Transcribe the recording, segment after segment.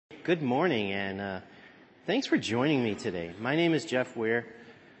good morning, and thanks for joining me today. My name is Jeff Weir.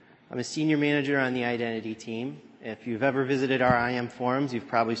 I'm a senior manager on the identity team. If you've ever visited our IAM forums, you've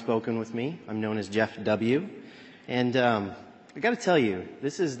probably spoken with me. I'm known as Jeff W. And I got to tell you,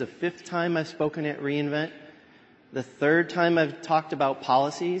 this is the 5th time I've spoken at reInvent, the 3rd time I've talked about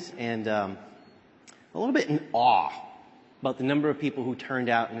policies, and a little bit in awe about the number of people who turned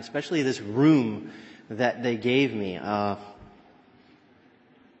out, and especially this room that they gave me.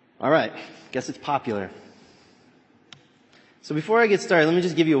 All right, guess it's popular. So before I get started, let me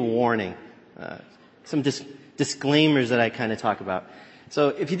just give you a warning, some disclaimers that I kind of talk about. So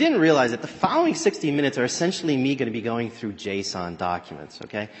if you didn't realize it, the following 60 minutes are essentially me going to be going through JSON documents,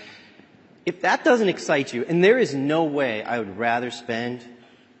 okay? If that doesn't excite you, and there is no way I would rather spend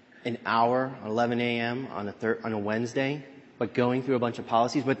an hour at 11 a.m. on a Wednesday, but going through a bunch of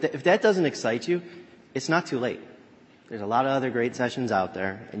policies, but if that doesn't excite you, it's not too late. There's a lot of other great sessions out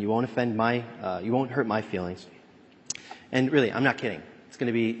there, and you won't hurt my feelings. And really, I'm not kidding. It's going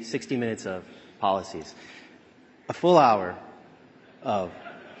to be 60 minutes of policies. A full hour of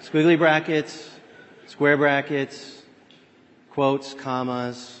squiggly brackets, square brackets, quotes,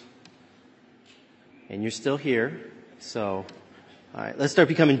 commas, and you're still here. So, all right, let's start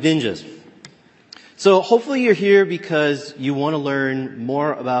becoming ninjas. So hopefully you're here because you want to learn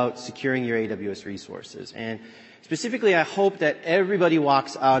more about securing your AWS resources. And specifically, I hope that everybody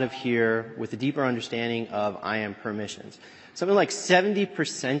walks out of here with a deeper understanding of IAM permissions. Something like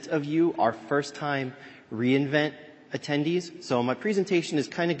 70% of you are first-time reInvent attendees. So my presentation is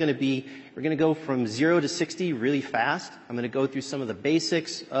kind of going to be, we're going to go from 0 to 60 really fast. I'm going to go through some of the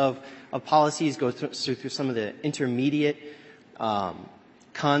basics of policies, go through some of the intermediate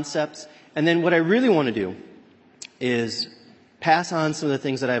concepts. And then what I really want to do is pass on some of the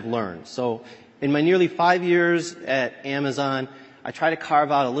things that I've learned. So in my nearly 5 years at Amazon, I try to carve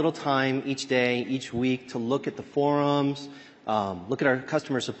out a little time each day, each week to look at the forums, look at our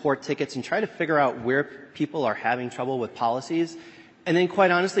customer support tickets, and try to figure out where people are having trouble with policies. And then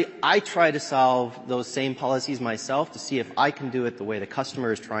quite honestly, I try to solve those same policies myself to see if I can do it the way the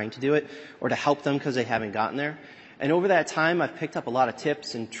customer is trying to do it or to help them because they haven't gotten there. And over that time, I've picked up a lot of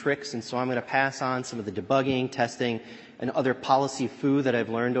tips and tricks, and so I'm going to pass on some of the debugging, testing, and other policy food that I've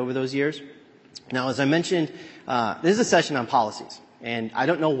learned over those years. Now, as I mentioned, this is a session on policies. And I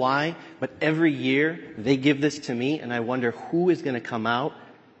don't know why, but every year they give this to me, and I wonder who is going to come out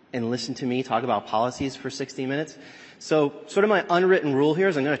and listen to me talk about policies for 60 minutes. So sort of my unwritten rule here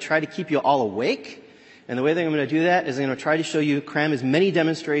is I'm going to try to keep you all awake. And the way that I'm going to do that is I'm going to try to show you, cram as many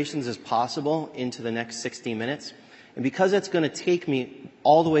demonstrations as possible into the next 60 minutes. And because that's going to take me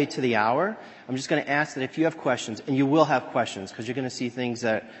all the way to the hour, I'm just going to ask that if you have questions, and you will have questions because you're going to see things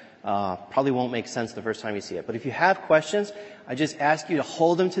that probably won't make sense the first time you see it. But if you have questions, I just ask you to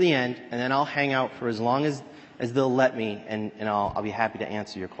hold them to the end, and then I'll hang out for as long as they'll let me, and I'll be happy to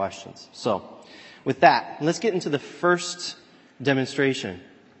answer your questions. So with that, let's get into the first demonstration.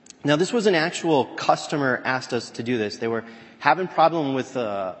 Now, this was an actual customer asked us to do this. They were having a problem with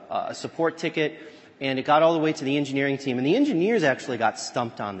a support ticket, and it got all the way to the engineering team. And the engineers actually got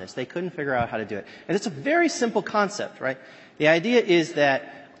stumped on this. They couldn't figure out how to do it. And it's a very simple concept, right? The idea is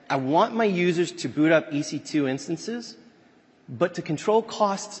that I want my users to boot up EC2 instances, but to control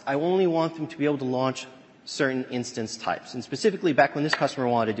costs, I only want them to be able to launch certain instance types. And specifically, back when this customer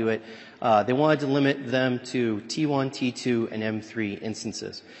wanted to do it, they wanted to limit them to T1, T2, and M3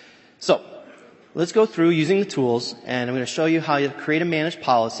 instances. So let's go through using the tools, and I'm going to show you how you create a managed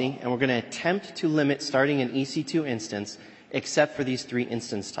policy, and we're going to attempt to limit starting an EC2 instance except for these 3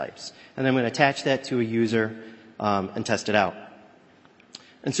 instance types. And then I'm going to attach that to a user and test it out.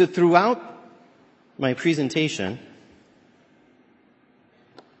 And so throughout my presentation,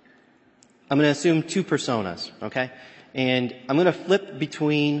 I'm going to assume 2 personas, okay? And I'm going to flip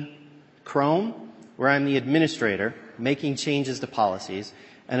between Chrome, where I'm the administrator, making changes to policies,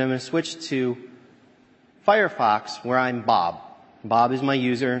 and I'm going to switch to Firefox, where I'm Bob. Bob is my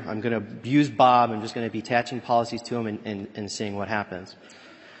user. I'm going to use Bob. I'm just going to be attaching policies to him and seeing what happens.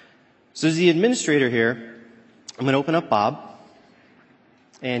 So as the administrator here, I'm going to open up Bob.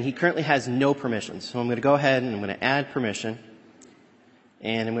 And he currently has no permissions. So I'm going to go ahead and I'm going to add permission.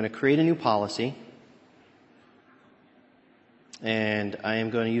 And I'm going to create a new policy. And I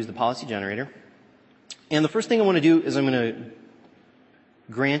am going to use the policy generator. And the first thing I want to do is I'm going to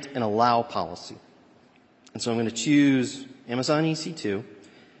grant an allow policy. And so I'm going to choose Amazon EC2.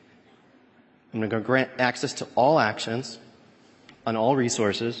 I'm going to grant access to all actions on all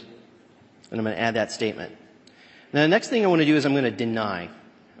resources. And I'm going to add that statement. Now the next thing I want to do is I'm going to deny.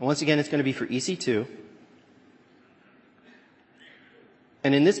 And once again, it's going to be for EC2.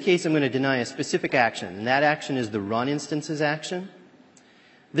 And in this case, I'm going to deny a specific action, and that action is the run instances action.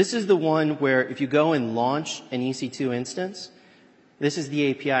 This is the one where if you go and launch an EC2 instance, this is the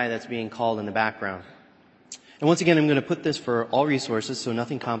API that's being called in the background. And once again, I'm going to put this for all resources, so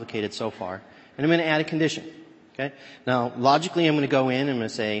nothing complicated so far. And I'm going to add a condition. Okay? Now, logically, I'm going to go in and I'm going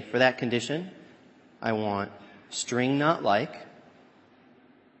to say, for that condition, I want string not like,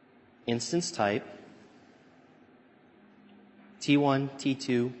 instance type, T1,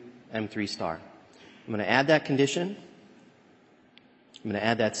 T2, M3 star. I'm going to add that condition. I'm going to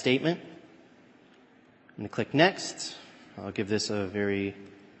add that statement. I'm going to click next. I'll give this a very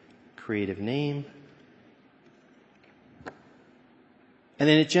creative name. And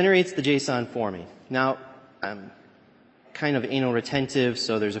then it generates the JSON for me. Now, I'm kind of anal retentive,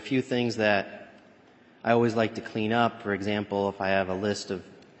 so there's a few things that I always like to clean up. For example, if I have a list of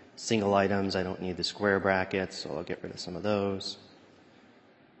single items, I don't need the square brackets, so I'll get rid of some of those.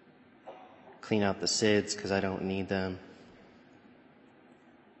 Clean out the SIDs because I don't need them.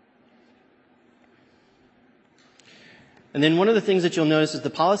 And then one of the things that you'll notice is the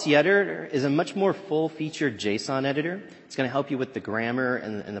policy editor is a much more full-featured JSON editor. It's going to help you with the grammar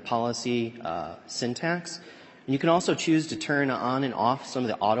and the policy syntax. And you can also choose to turn on and off some of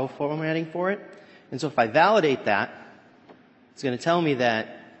the auto formatting for it. And so if I validate that, it's going to tell me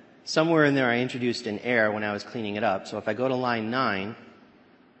that somewhere in there I introduced an error when I was cleaning it up. So if I go to line 9,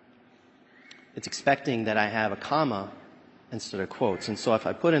 it's expecting that I have a comma instead of quotes. And so if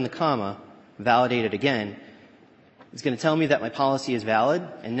I put in the comma, validate it again, it's going to tell me that my policy is valid,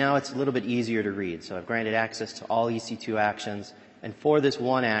 and now it's a little bit easier to read. So I've granted access to all EC2 actions, and for this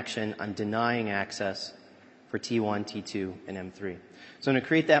one action, I'm denying access for T1, T2, and M3. So I'm going to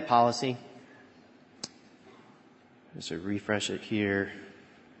create that policy. Just refresh it here.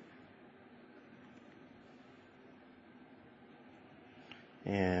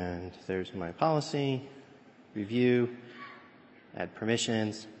 And there's my policy, review, add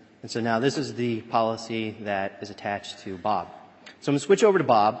permissions. And so now this is the policy that is attached to Bob. So I'm going to switch over to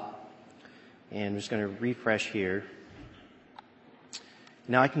Bob, and I'm just going to refresh here.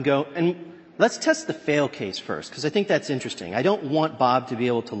 Now I can go, and let's test the fail case first, because I think that's interesting. I don't want Bob to be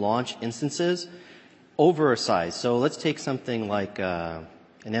able to launch instances over a size. So let's take something like an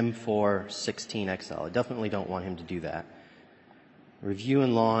M4 16XL. I definitely don't want him to do that. Review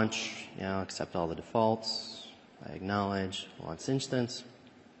and launch. Yeah, I'll accept all the defaults. I acknowledge, launch instance.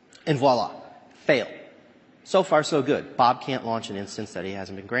 And voila, fail. So far, so good. Bob can't launch an instance that he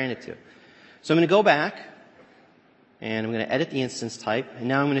hasn't been granted to. So I'm going to go back, and I'm going to edit the instance type, and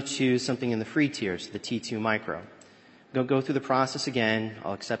now I'm going to choose something in the free tier, so the T2 micro. I'm going to go through the process again.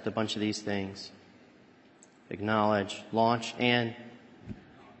 I'll accept a bunch of these things. Acknowledge, launch, and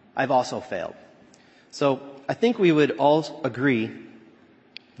I've also failed. So I think we would all agree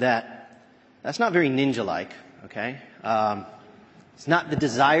that that's not very ninja-like, okay? It's not the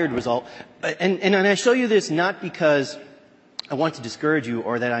desired result. And I show you this not because I want to discourage you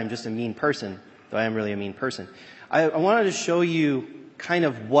or that I'm just a mean person, though I am really a mean person. I wanted to show you kind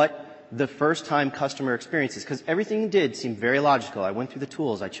of what the first-time customer experience is, because everything you did seemed very logical. I went through the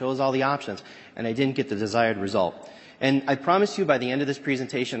tools, I chose all the options, and I didn't get the desired result. And I promise you by the end of this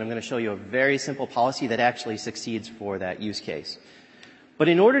presentation, I'm going to show you a very simple policy that actually succeeds for that use case. But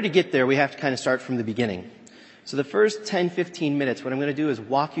in order to get there, we have to kind of start from the beginning. So the first 10, 15 minutes, what I'm going to do is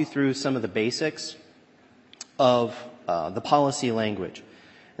walk you through some of the basics of the policy language.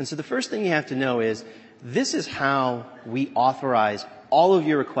 And so the first thing you have to know is this is how we authorize all of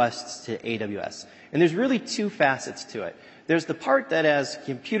your requests to AWS. And there's really two facets to it. There's the part that as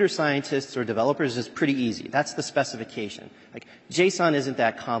computer scientists or developers is pretty easy. That's the specification. Like JSON isn't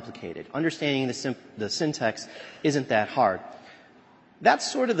that complicated. Understanding the syntax isn't that hard.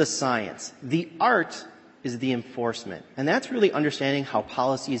 That's sort of the science. The art is the enforcement. And that's really understanding how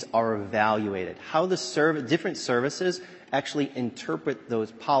policies are evaluated, how the different services actually interpret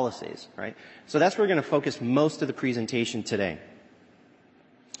those policies, right? So that's where we're going to focus most of the presentation today.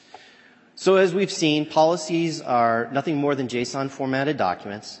 So as we've seen, policies are nothing more than JSON formatted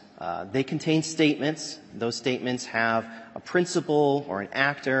documents. They contain statements. Those statements have a principal or an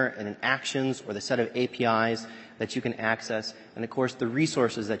actor and an actions or the set of APIs that you can access, and of course the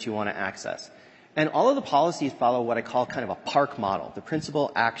resources that you want to access. And all of the policies follow what I call kind of a PARC model, the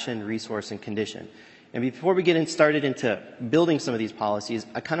principal, action, resource, and condition. And before we get started into building some of these policies,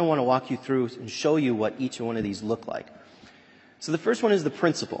 I kind of want to walk you through and show you what each one of these look like. So the first one is the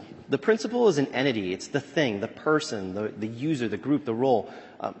principal. The principal is an entity. It's the thing, the person, the user, the group, the role.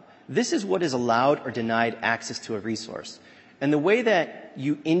 This is what is allowed or denied access to a resource. And the way that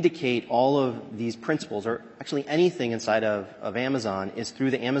you indicate all of these principles, or actually anything inside of Amazon, is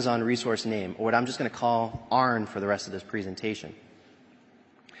through the Amazon resource name, or what I'm just going to call ARN for the rest of this presentation.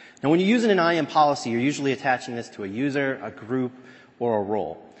 Now, when you're using an IAM policy, you're usually attaching this to a user, a group, or a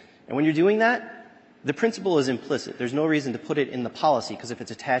role. And when you're doing that, the principle is implicit. There's no reason to put it in the policy, because if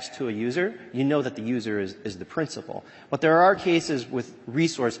it's attached to a user, you know that the user is the principal. But there are cases with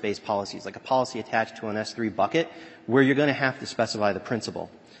resource-based policies, like a policy attached to an S3 bucket, where you're going to have to specify the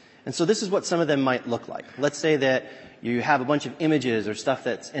principal. And so this is what some of them might look like. Let's say that you have a bunch of images or stuff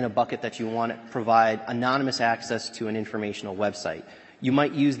that's in a bucket that you want to provide anonymous access to an informational website. You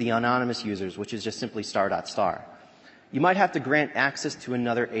might use the anonymous users, which is just simply star.star. You might have to grant access to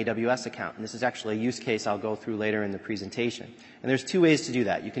another AWS account. And this is actually a use case I'll go through later in the presentation. And there's two ways to do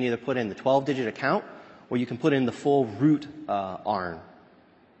that. You can either put in the 12-digit account, or you can put in the full root ARN.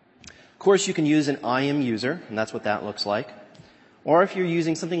 Of course, you can use an IAM user, and that's what that looks like. Or if you're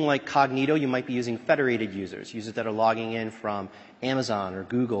using something like Cognito, you might be using federated users that are logging in from Amazon or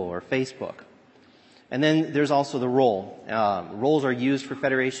Google or Facebook. And then there's also the role. Roles are used for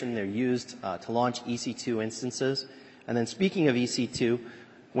federation. They're used to launch EC2 instances. And then speaking of EC2,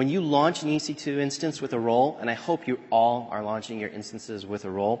 when you launch an EC2 instance with a role, and I hope you all are launching your instances with a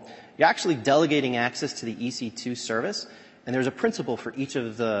role, you're actually delegating access to the EC2 service, and there's a principal for each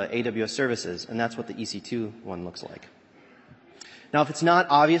of the AWS services, and that's what the EC2 one looks like. Now, if it's not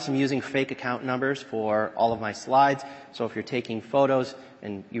obvious, I'm using fake account numbers for all of my slides, so if you're taking photos,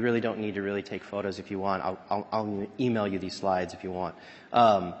 and you really don't need to really take photos if you want, I'll email you these slides if you want.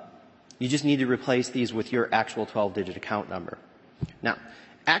 You just need to replace these with your actual 12-digit account number. Now,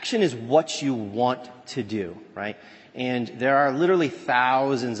 action is what you want to do, right? And there are literally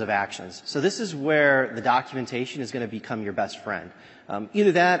thousands of actions. So this is where the documentation is going to become your best friend.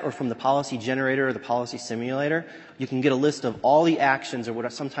 Either that or from the policy generator or the policy simulator, you can get a list of all the actions, or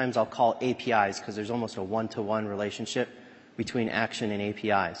what sometimes I'll call APIs, because there's almost a one-to-one relationship between action and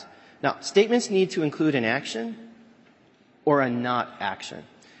APIs. Now, statements need to include an action or a not action.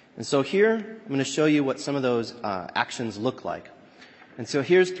 And so here, I'm going to show you what some of those actions look like. And so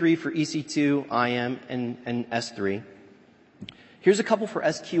here's 3 for EC2, IAM, and S3. Here's a couple for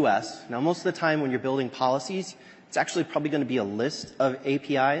SQS. Now, most of the time when you're building policies, it's actually probably going to be a list of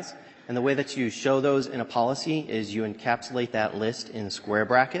APIs. And the way that you show those in a policy is you encapsulate that list in square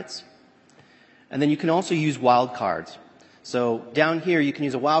brackets. And then you can also use wildcards. So down here, you can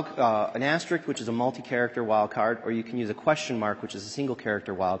use an asterisk, which is a multi-character wildcard, or you can use a question mark, which is a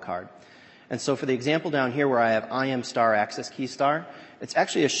single-character wildcard. And so for the example down here where I have IAM star access key star, it's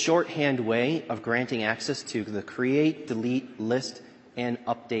actually a shorthand way of granting access to the create, delete, list, and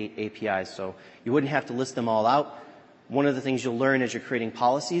update APIs. So you wouldn't have to list them all out. One of the things you'll learn as you're creating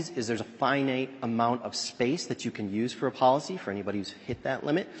policies is there's a finite amount of space that you can use for a policy for anybody who's hit that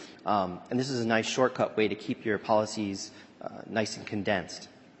limit. And this is a nice shortcut way to keep your policies nice and condensed.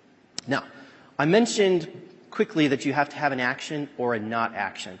 Now, I mentioned quickly that you have to have an action or a not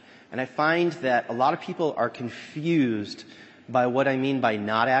action. And I find that a lot of people are confused by what I mean by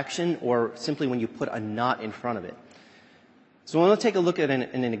not action, or simply when you put a not in front of it. So I want to take a look at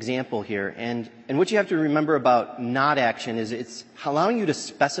an example here. And what you have to remember about not action is it's allowing you to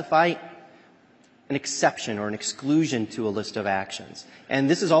specify an exception or an exclusion to a list of actions. And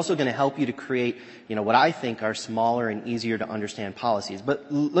this is also going to help you to create, what I think are smaller and easier to understand policies.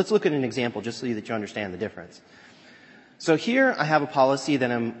 But let's look at an example just so that you understand the difference. So here I have a policy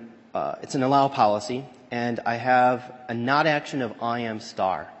that it's an allow policy, and I have a not action of IAM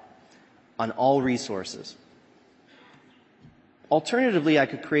star on all resources. Alternatively, I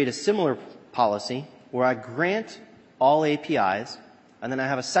could create a similar policy where I grant all APIs, and then I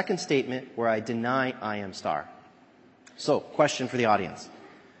have a second statement where I deny IAM star. So, question for the audience.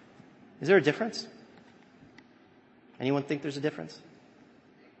 Is there a difference? Anyone think there's a difference?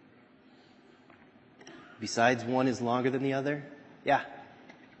 Besides one is longer than the other? Yeah.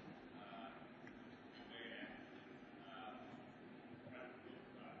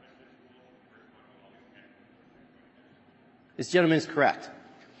 This gentleman is correct.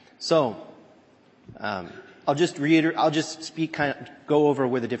 So, I'll just go over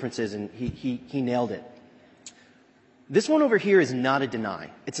where the difference is, and he nailed it. This one over here is not a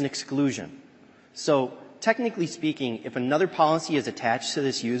deny. It's an exclusion. So, technically speaking, if another policy is attached to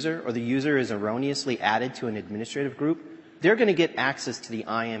this user, or the user is erroneously added to an administrative group, they're going to get access to the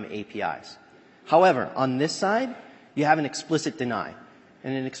IAM APIs. However, on this side, you have an explicit deny.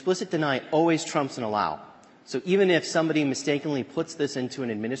 And an explicit deny always trumps an allow. So even if somebody mistakenly puts this into an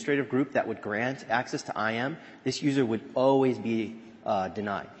administrative group that would grant access to IAM, this user would always be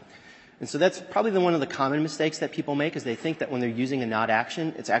denied. And so that's probably one of the common mistakes that people make is they think that when they're using a not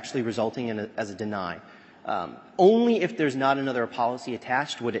action, it's actually resulting in as a deny. Only if there's not another policy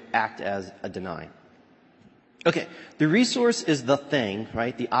attached would it act as a deny. Okay, the resource is the thing,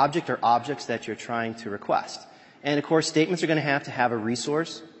 right? The object or objects that you're trying to request. And of course, statements are going to have a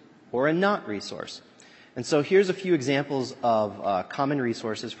resource or a not resource. And so here's a few examples of common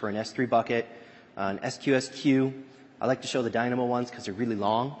resources for an S3 bucket, an SQSQ. I like to show the Dynamo ones because they're really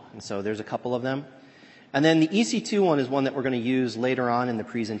long, and so there's a couple of them. And then the EC2 one is one that we're going to use later on in the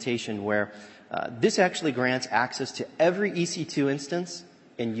presentation where this actually grants access to every EC2 instance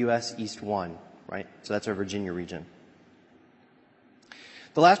in US East 1. Right? So that's our Virginia region.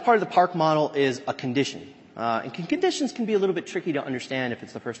 The last part of the park model is a condition. And conditions can be a little bit tricky to understand if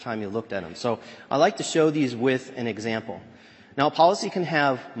it's the first time you looked at them. So I like to show these with an example. Now, a policy can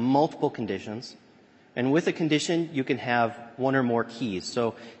have multiple conditions. And with a condition, you can have one or more keys.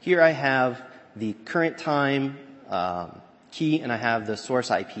 So here I have the current time key, and I have the source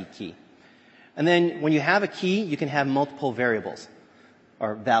IP key. And then when you have a key, you can have multiple variables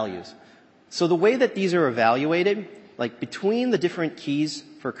or values. So the way that these are evaluated, like between the different keys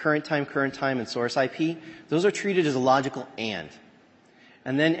for current time, and source IP, those are treated as a logical AND.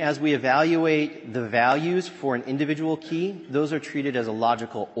 And then as we evaluate the values for an individual key, those are treated as a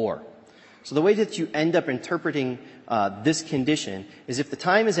logical OR. So the way that you end up interpreting this condition is if the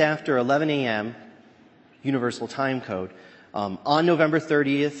time is after 11 a.m., universal time code, on November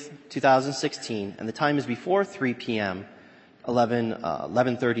 30th, 2016, and the time is before 3 p.m.,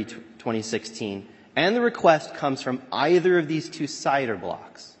 11/30/2016, and the request comes from either of these two CIDR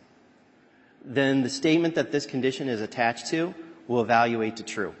blocks, then the statement that this condition is attached to will evaluate to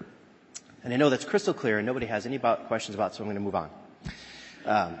true. And I know that's crystal clear and nobody has any questions about it, so I'm going to move on.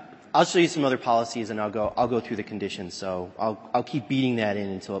 I'll show you some other policies and I'll go through the conditions, so I'll keep beating that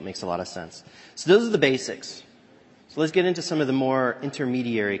in until it makes a lot of sense. So those are the basics. So let's get into some of the more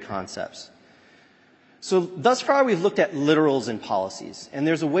intermediary concepts. So thus far we've looked at literals in policies, and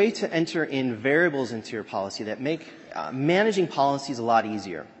there's a way to enter in variables into your policy that make managing policies a lot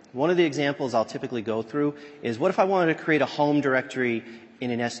easier. One of the examples I'll typically go through is what if I wanted to create a home directory in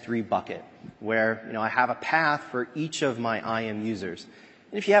an S3 bucket where, I have a path for each of my IAM users.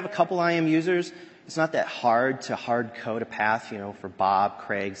 And if you have a couple IAM users, it's not that hard to hard code a path, for Bob,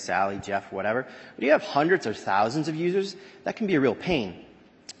 Craig, Sally, Jeff, whatever. But you have hundreds or thousands of users, that can be a real pain.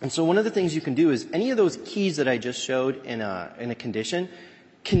 And so one of the things you can do is any of those keys that I just showed in a condition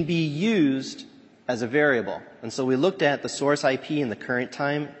can be used as a variable. And so we looked at the source IP and the current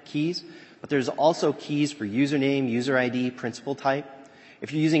time keys, but there's also keys for username, user ID, principal type.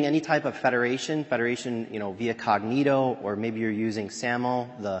 If you're using any type of federation, via Cognito, or maybe you're using SAML,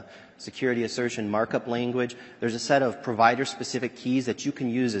 the security assertion markup language, there's a set of provider-specific keys that you can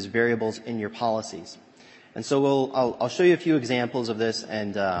use as variables in your policies. And so I'll show you a few examples of this,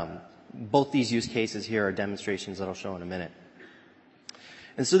 and both these use cases here are demonstrations that I'll show in a minute.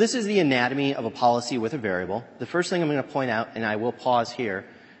 And so this is the anatomy of a policy with a variable. The first thing I'm going to point out, and I will pause here,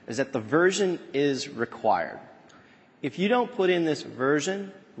 is that the version is required. If you don't put in this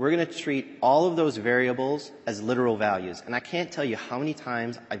version, we're going to treat all of those variables as literal values. And I can't tell you how many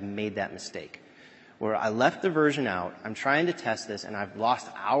times I've made that mistake, where I left the version out, I'm trying to test this, and I've lost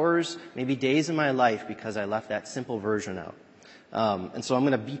hours, maybe days in my life because I left that simple version out. And so I'm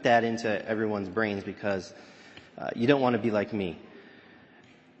going to beat that into everyone's brains because you don't want to be like me.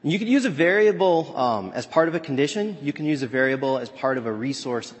 You could use a variable as part of a condition. You can use a variable as part of a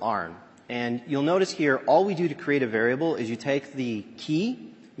resource ARN. And you'll notice here, all we do to create a variable is you take the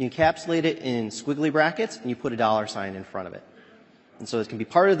key, you encapsulate it in squiggly brackets, and you put a $sign in front of it. And so it can be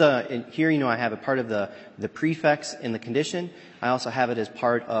part of here I have a part of the prefix in the condition. I also have it as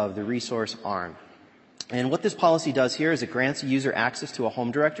part of the resource ARN. And what this policy does here is it grants a user access to a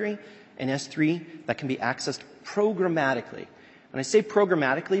home directory in S3 that can be accessed programmatically. And I say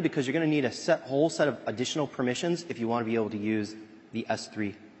programmatically because you're going to need a whole set of additional permissions if you want to be able to use the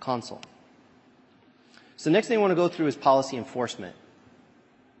S3 console. So the next thing I want to go through is policy enforcement.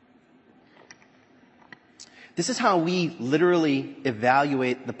 This is how we literally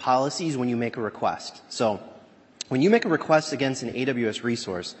evaluate the policies when you make a request. So when you make a request against an AWS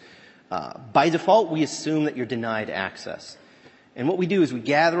resource, by default, we assume that you're denied access. And what we do is we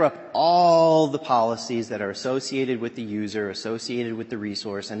gather up all the policies that are associated with the user, associated with the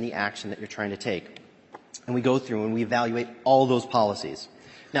resource, and the action that you're trying to take. And we go through and we evaluate all those policies.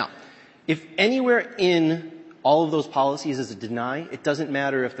 Now, if anywhere in all of those policies is a deny, it doesn't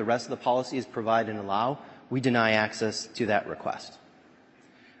matter if the rest of the policies provide and allow, we deny access to that request.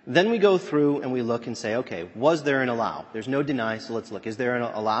 Then we go through and we look and say, okay, was there an allow? There's no deny, so let's look. Is there an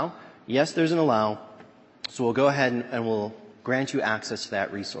allow? Yes, there's an allow, so we'll go ahead and we'll grant you access to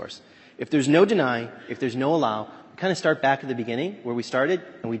that resource. If there's no deny, if there's no allow, we kind of start back at the beginning where we started,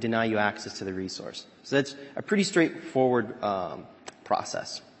 and we deny you access to the resource. So that's a pretty straightforward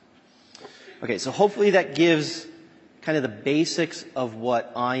process. Okay, so hopefully that gives kind of the basics of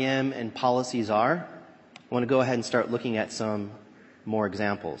what IAM and policies are. I want to go ahead and start looking at some more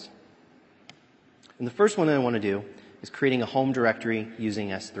examples. And the first one that I want to do is creating a home directory using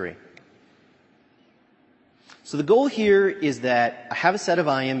S3. So the goal here is that I have a set of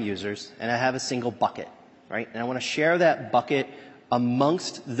IAM users and I have a single bucket, right? And I want to share that bucket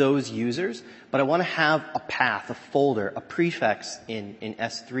amongst those users, but I want to have a path, a folder, a prefix in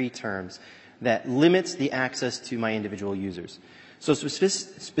S3 terms that limits the access to my individual users. So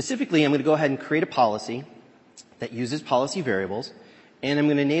specifically, I'm going to go ahead and create a policy that uses policy variables, and I'm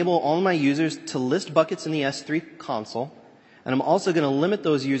going to enable all my users to list buckets in the S3 console, and I'm also going to limit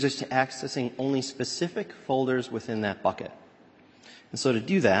those users to accessing only specific folders within that bucket. And so to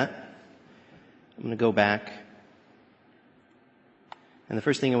do that, I'm going to go back, and the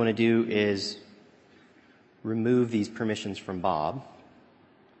first thing I want to do is remove these permissions from Bob.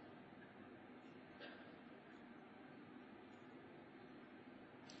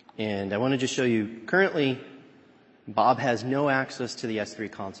 And I want to just show you, currently, Bob has no access to the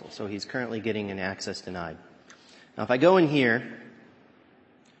S3 console, so he's currently getting an access denied. Now, if I go in here,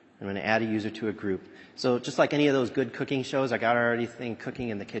 I'm going to add a user to a group. So just like any of those good cooking shows, I got already thing cooking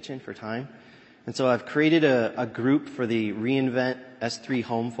in the kitchen for time. And so I've created a group for the reInvent S3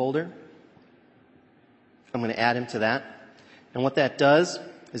 home folder. I'm going to add him to that. And what that does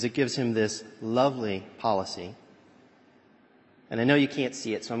is it gives him this lovely policy. And I know you can't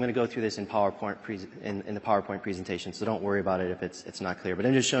see it, so I'm going to go through this in PowerPoint in the PowerPoint presentation, so don't worry about it if it's not clear. But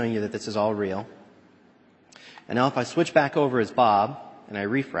I'm just showing you that this is all real. And now if I switch back over as Bob and I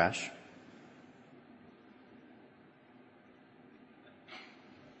refresh,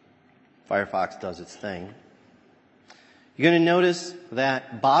 Firefox does its thing. You're going to notice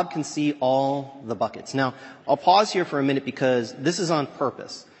that Bob can see all the buckets. Now, I'll pause here for a minute because this is on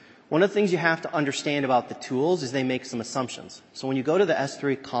purpose. One of the things you have to understand about the tools is they make some assumptions. So when you go to the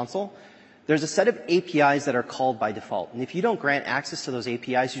S3 console, there's a set of APIs that are called by default. And if you don't grant access to those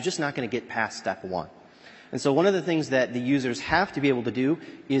APIs, you're just not going to get past step one. And so one of the things that the users have to be able to do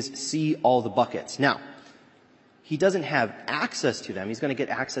is see all the buckets. Now, he doesn't have access to them. He's going to get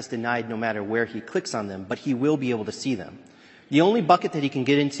access denied no matter where he clicks on them, but he will be able to see them. The only bucket that he can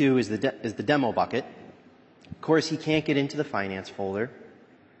get into is the demo bucket. Of course, he can't get into the finance folder.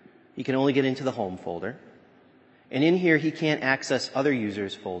 He can only get into the home folder. And in here, he can't access other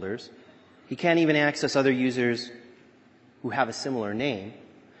users' folders. He can't even access other users who have a similar name.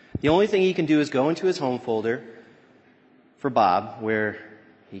 The only thing he can do is go into his home folder for Bob, where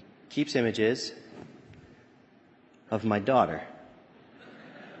he keeps images of my daughter.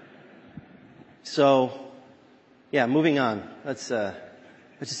 So, yeah, moving on. Let's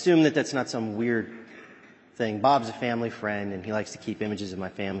assume that that's not some weird thing. Bob's a family friend, and he likes to keep images of my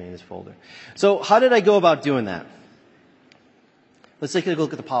family in his folder. So how did I go about doing that? Let's take a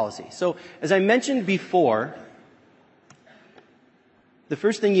look at the policy. So as I mentioned before, the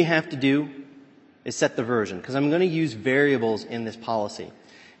first thing you have to do is set the version, because I'm going to use variables in this policy.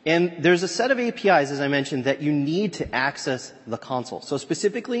 And there's a set of APIs, as I mentioned, that you need to access the console. So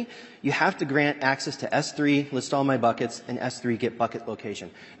specifically, you have to grant access to S3, list all my buckets, and S3 get bucket location.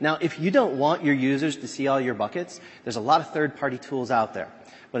 Now, if you don't want your users to see all your buckets, there's a lot of third-party tools out there.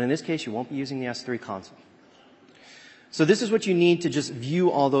 But in this case, you won't be using the S3 console. So this is what you need to just view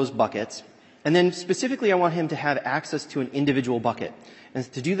all those buckets. And then specifically, I want him to have access to an individual bucket. And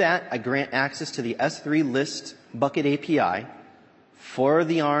to do that, I grant access to the S3 list bucket API for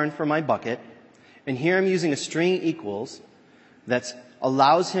the ARN for my bucket. And here I'm using a string equals that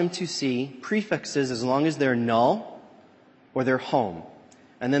allows him to see prefixes as long as they're null or they're home.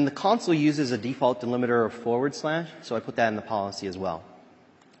 And then the console uses a default delimiter of /, so I put that in the policy as well.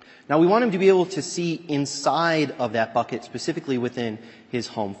 Now we want him to be able to see inside of that bucket, specifically within his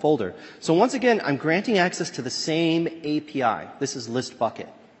home folder. So once again, I'm granting access to the same API. This is list bucket.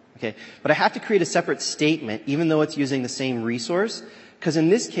 Okay, but I have to create a separate statement, even though it's using the same resource, because in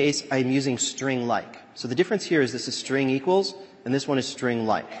this case, I'm using string like. So the difference here is this is string equals, and this one is string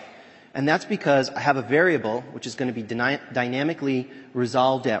like. And that's because I have a variable, which is going to be dynamically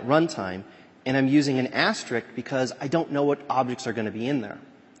resolved at runtime, and I'm using an asterisk because I don't know what objects are going to be in there.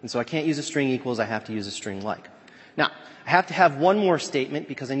 And so I can't use a string equals, I have to use a string like. Now, I have to have one more statement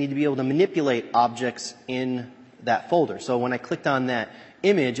because I need to be able to manipulate objects in that folder. So when I clicked on that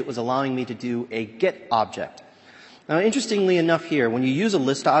image, it was allowing me to do a get object. Now, interestingly enough here, when you use a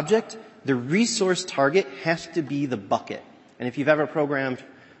list object, the resource target has to be the bucket. And if you've ever programmed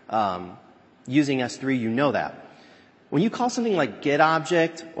using S3, you know that. When you call something like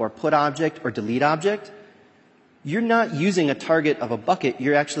getObject or putObject or deleteObject, you're not using a target of a bucket,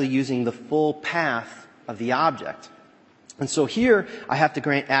 you're actually using the full path of the object. And so here, I have to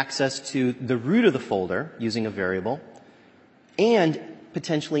grant access to the root of the folder using a variable, and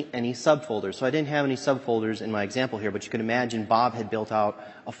potentially any subfolders. So I didn't have any subfolders in my example here, but you can imagine Bob had built out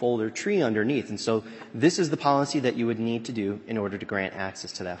a folder tree underneath. And so this is the policy that you would need to do in order to grant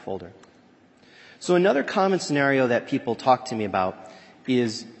access to that folder. So another common scenario that people talk to me about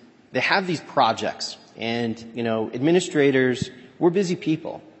is they have these projects. And, administrators, we're busy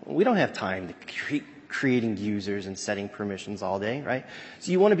people. We don't have time to keep creating users and setting permissions all day, right?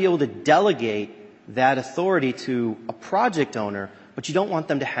 So you want to be able to delegate that authority to a project owner, but you don't want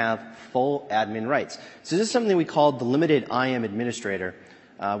them to have full admin rights. So this is something we call the limited IAM administrator.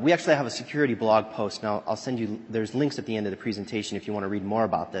 We actually have a security blog post. Now, I'll send you, there's links at the end of the presentation if you want to read more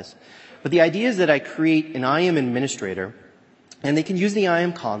about this. But the idea is that I create an IAM administrator, and they can use the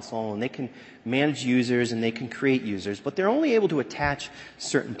IAM console, and they can manage users, and they can create users, but they're only able to attach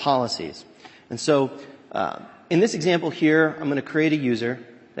certain policies. And so, in this example here, I'm going to create a user.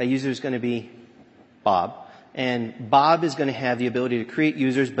 That user is going to be Bob. And Bob is going to have the ability to create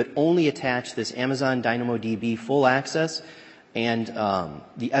users, but only attach this Amazon DynamoDB full access and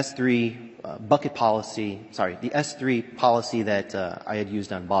the S3 bucket policy, the S3 policy that I had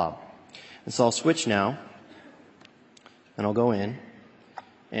used on Bob. And so I'll switch now, and I'll go in,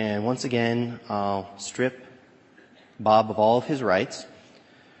 and once again, I'll strip Bob of all of his rights.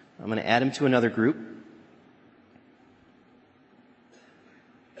 I'm going to add him to another group.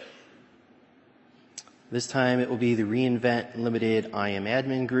 This time it will be the reInvent Limited IAM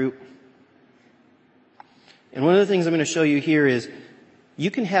admin group. And one of the things I'm going to show you here is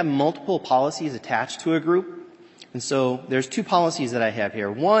you can have multiple policies attached to a group. And so there's two policies that I have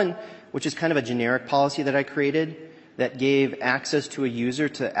here. One, which is kind of a generic policy that I created that gave access to a user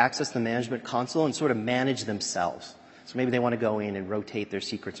to access the management console and sort of manage themselves. So maybe they want to go in and rotate their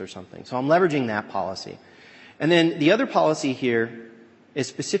secrets or something. So I'm leveraging that policy. And then the other policy here is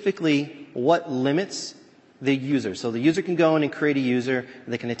specifically what limits the user. So the user can go in and create a user,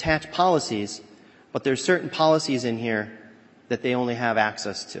 and they can attach policies, but there's certain policies in here that they only have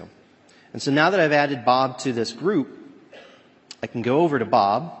access to. And so now that I've added Bob to this group, I can go over to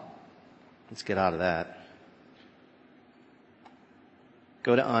Bob. Let's get out of that.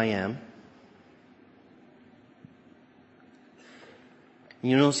 Go to IAM.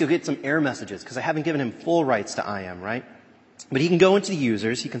 You notice you'll get some error messages because I haven't given him full rights to IAM, right? But he can go into the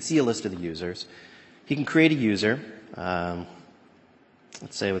users. He can see a list of the users. He can create a user. Let's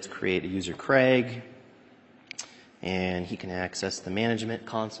create a user Craig. And he can access the management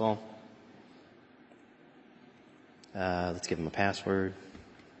console. Let's give him a password.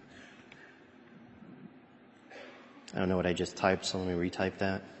 I don't know what I just typed, so let me retype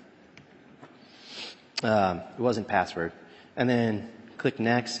that. It wasn't password. And then click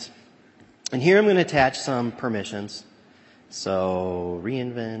Next. And here I'm going to attach some permissions. So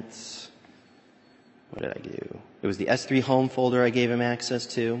reInvent, what did I do? It was the S3 home folder I gave him access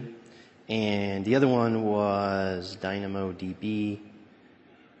to. And the other one was DynamoDB,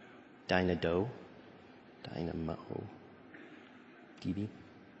 DynamoDB.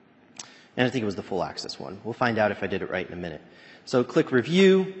 And I think it was the full access one. We'll find out if I did it right in a minute. So click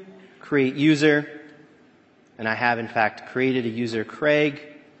Review, Create User, and I have in fact created a user Craig.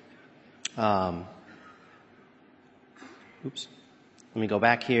 Let me go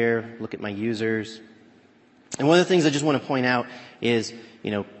back here, look at my users. And one of the things I just want to point out is,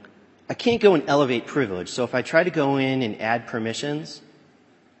 I can't go and elevate privilege. So if I try to go in and add permissions,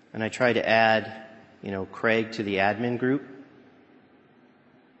 and I try to add, Craig to the admin group,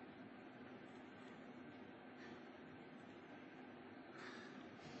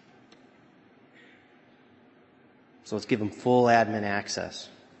 so let's give him full admin access.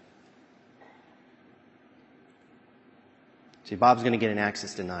 See, Bob's going to get an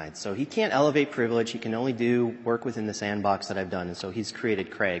access denied. So he can't elevate privilege. He can only work within the sandbox that I've done. And so he's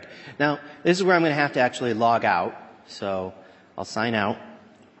created Craig. Now, this is where I'm going to have to actually log out. So I'll sign out.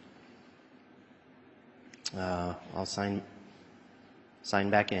 I'll sign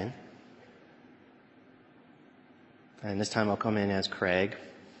back in. And this time I'll come in as Craig.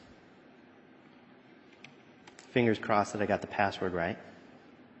 Fingers crossed that I got the password right.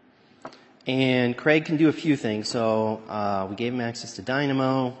 And Craig can do a few things. So we gave him access to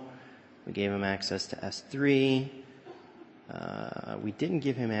Dynamo. We gave him access to S3. We didn't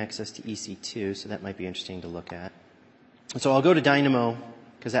give him access to EC2, so that might be interesting to look at. So I'll go to Dynamo,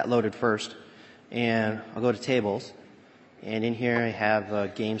 because that loaded first, and I'll go to tables. And in here I have a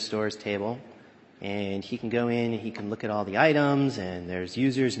game stores table. And he can go in and he can look at all the items, and there's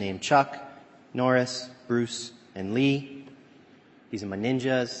users named Chuck, Norris, Bruce, and Lee. These are my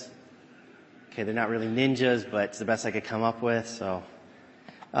ninjas. Okay, they're not really ninjas, but it's the best I could come up with. So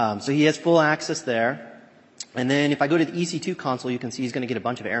he has full access there. And then if I go to the EC2 console, you can see he's going to get a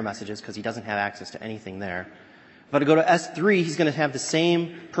bunch of error messages because he doesn't have access to anything there. If I go to S3, he's going to have the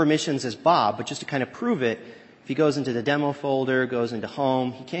same permissions as Bob, but just to kind of prove it, if he goes into the demo folder, goes into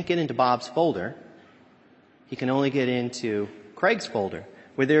home, he can't get into Bob's folder. He can only get into Craig's folder,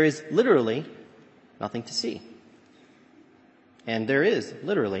 where there is literally nothing to see. And there is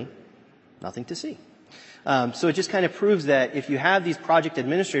literally nothing to see. So it just kind of proves that if you have these project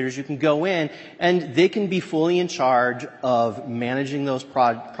administrators, you can go in and they can be fully in charge of managing those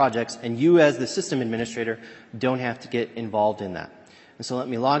projects, and you as the system administrator don't have to get involved in that. And so let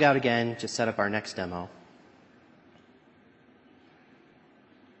me log out again to set up our next demo.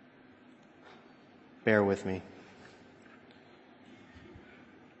 Bear with me.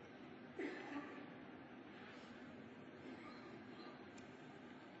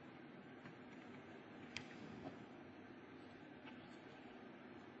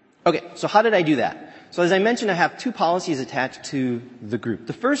 Okay, so how did I do that? So as I mentioned, I have two policies attached to the group.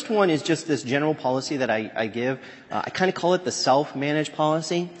 The first one is just this general policy that I give. I kind of call it the self-manage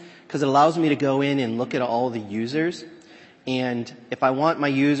policy because it allows me to go in and look at all the users. And if I want my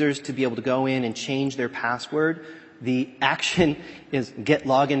users to be able to go in and change their password, the action is get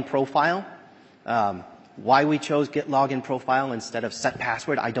login profile. Why we chose get login profile instead of set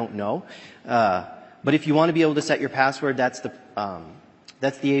password, I don't know. But if you want to be able to set your password, that's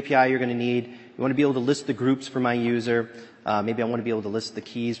the API you're going to need. You want to be able to list the groups for my user. Maybe I want to be able to list the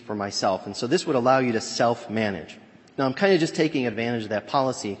keys for myself. And so this would allow you to self-manage. Now I'm kind of just taking advantage of that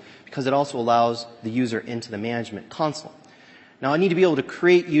policy because it also allows the user into the management console. Now I need to be able to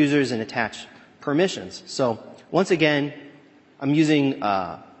create users and attach permissions. So once again, I'm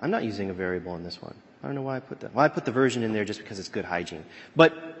not using a variable in this one. I don't know why I put that. Well, I put the version in there just because it's good hygiene.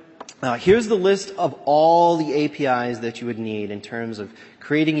 But here's the list of all the APIs that you would need in terms of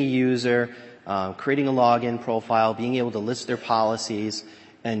creating a user, creating a login profile, being able to list their policies,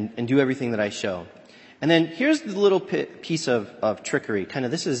 and do everything that I showed. And then here's the little piece of trickery. Kind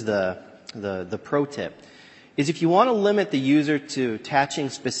of this is the pro tip. Is if you want to limit the user to attaching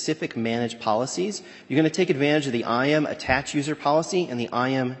specific managed policies, you're going to take advantage of the IAM attach user policy and the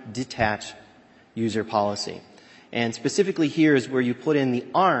IAM detach user policy. And specifically here is where you put in the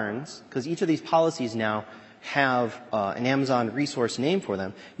ARNs, because each of these policies now have an Amazon resource name for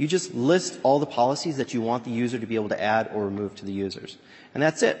them. You just list all the policies that you want the user to be able to add or remove to the users. And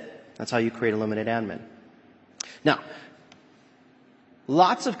that's it. That's how you create a limited admin. Now,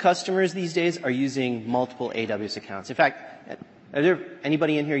 lots of customers these days are using multiple AWS accounts. In fact, are there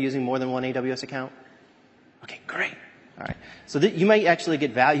anybody in here using more than one AWS account? Okay, great. All right. So you might actually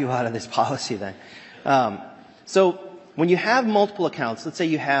get value out of this policy then. So when you have multiple accounts, let's say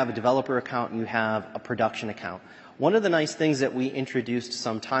you have a developer account and you have a production account. One of the nice things that we introduced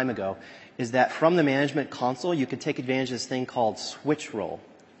some time ago is that from the management console, you could take advantage of this thing called switch role,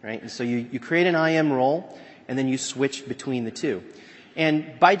 right? And so you create an IAM role and then you switch between the two.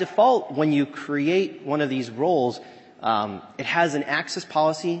 And by default, when you create one of these roles, it has an access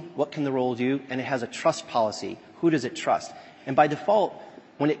policy, what can the role do, and it has a trust policy, who does it trust. And by default,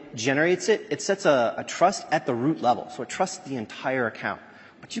 when it generates it, it sets a trust at the root level. So it trusts the entire account.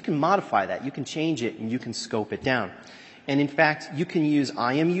 But you can modify that. You can change it and you can scope it down. And in fact, you can use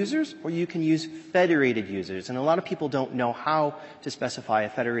IAM users or you can use federated users. And a lot of people don't know how to specify a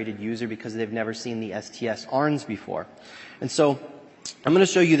federated user because they've never seen the STS ARNs before. And so I'm going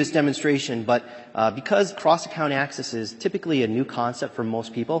to show you this demonstration, but because cross-account access is typically a new concept for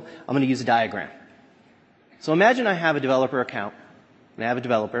most people, I'm going to use a diagram. So imagine I have a developer account. And I have a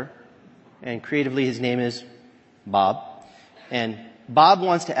developer, and creatively his name is Bob. And Bob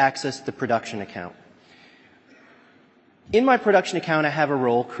wants to access the production account. In my production account, I have a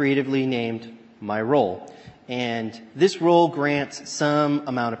role creatively named my role. And this role grants some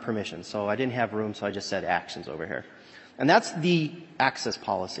amount of permission. So I didn't have room, so I just said actions over here. And that's the access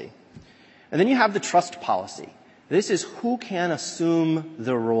policy. And then you have the trust policy. This is who can assume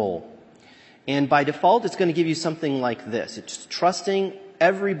the role. And by default, it's going to give you something like this. It's trusting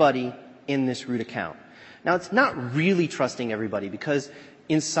everybody in this root account. Now, it's not really trusting everybody because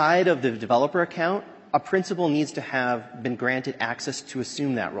inside of the developer account, a principal needs to have been granted access to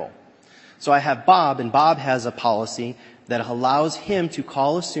assume that role. So I have Bob, and Bob has a policy that allows him to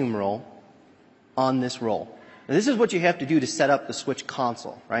call assume role on this role. And this is what you have to do to set up the switch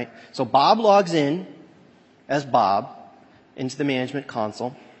console, right? So Bob logs in as Bob into the management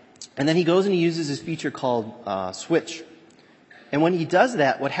console, and then he goes and he uses this feature called switch. And when he does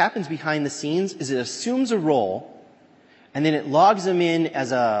that, what happens behind the scenes is it assumes a role, and then it logs him in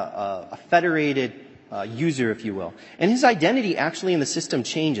as a federated user, if you will. And his identity actually in the system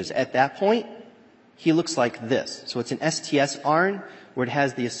changes. At that point, he looks like this. So it's an STS ARN where it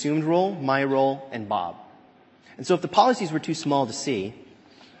has the assumed role, my role, and Bob. And so if the policies were too small to see,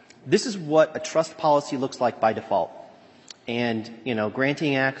 this is what a trust policy looks like by default. And,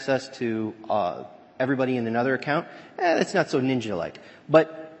 granting access to everybody in another account, that's not so ninja-like.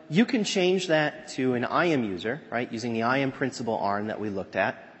 But you can change that to an IAM user, right, using the IAM principal ARN that we looked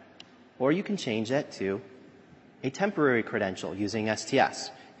at. Or you can change that to a temporary credential using STS.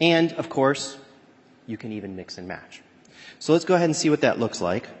 And, of course, you can even mix and match. So let's go ahead and see what that looks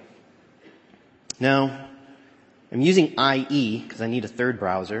like. Now, I'm using IE because I need a third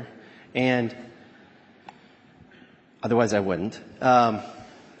browser, and otherwise I wouldn't. And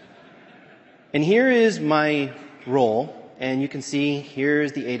here is my role, and you can see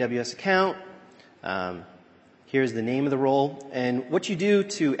here's the AWS account. Here's the name of the role. And what you do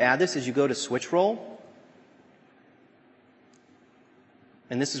to add this is you go to switch role.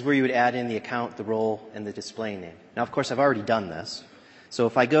 And this is where you would add in the account, the role, and the display name. Now, of course, I've already done this. So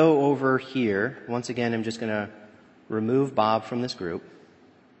if I go over here, once again, I'm just going to remove Bob from this group.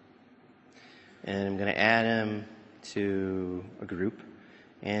 And I'm going to add him to a group.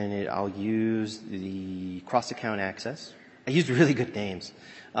 And I'll use the cross-account access. I used really good names.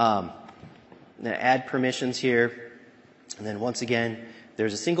 I'm going to add permissions here. And then once again,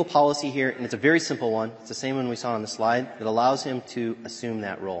 there's a single policy here, and it's a very simple one. It's the same one we saw on the slide that allows him to assume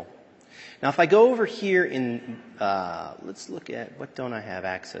that role. Now, if I go over here in, let's look at what don't I have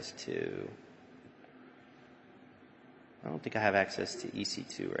access to. I don't think I have access to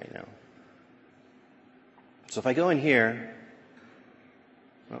EC2 right now. So if I go in here,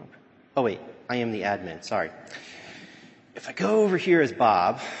 oh wait, I am the admin, sorry. If I go over here as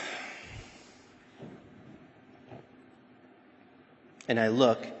Bob, and I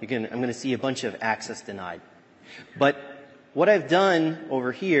look, I'm going to see a bunch of access denied. But what I've done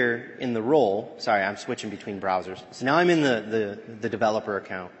over here in the role, sorry, I'm switching between browsers. So now I'm in the developer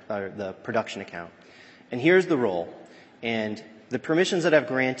account, or the production account. And here's the role. And the permissions that I've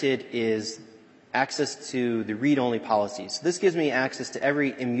granted is access to the read-only policies. So this gives me access to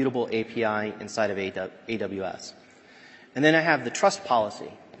every immutable API inside of AWS. And then I have the trust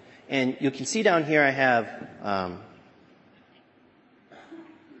policy. And you can see down here I have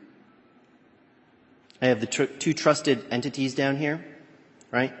the two trusted entities down here,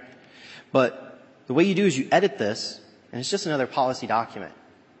 right? But the way you do is you edit this, and it's just another policy document.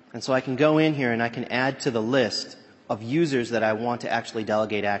 And so I can go in here and I can add to the list of users that I want to actually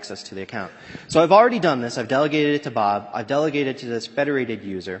delegate access to the account. So I've already done this. I've delegated it to Bob. I've delegated to this federated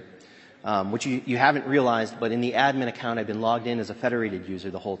user, which you haven't realized, but in the admin account I've been logged in as a federated user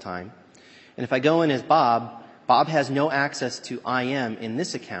the whole time. And if I go in as Bob, Bob has no access to IM in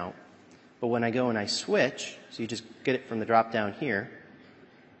this account. But when I go and I switch, so you just get it from the drop down here,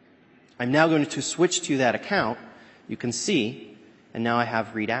 I'm now going to switch to that account. You can see, and now I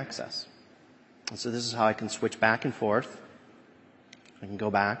have read access. And so this is how I can switch back and forth. I can go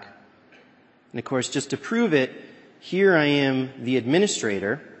back. And of course, just to prove it, here I am the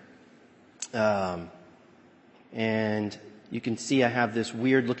administrator. And you can see I have this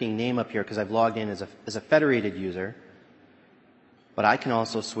weird looking name up here because I've logged in as a federated user. But I can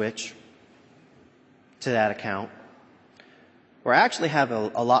also switch to that account, where I actually have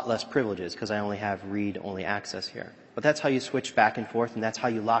a lot less privileges because I only have read-only access here. But that's how you switch back and forth, and that's how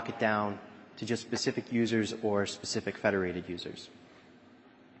you lock it down to just specific users or specific federated users.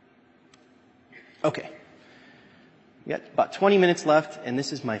 Okay. We got about 20 minutes left, and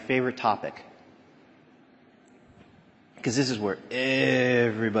this is my favorite topic, because this is where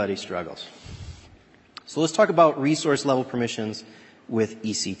everybody struggles. So let's talk about resource level permissions with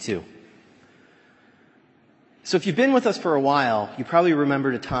EC2. So if you've been with us for a while, you probably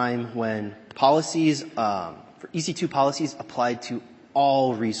remembered a time when policies, for EC2 policies applied to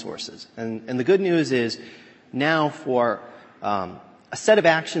all resources. And the good news is now for a set of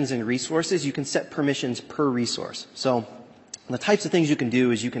actions and resources, you can set permissions per resource. So the types of things you can do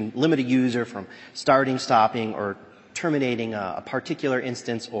is you can limit a user from starting, stopping, or terminating a particular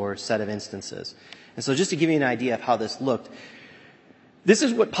instance or set of instances. And so just to give you an idea of how this looked, this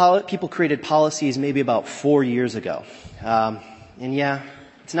is what people created policies maybe about 4 years ago. And yeah,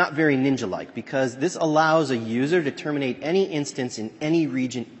 it's not very ninja-like because this allows a user to terminate any instance in any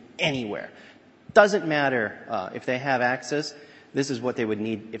region anywhere. Doesn't matter if they have access. This is what they would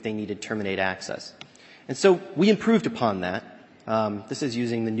need if they needed to terminate access. And so we improved upon that. This is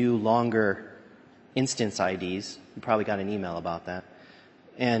using the new longer instance IDs. You probably got an email about that.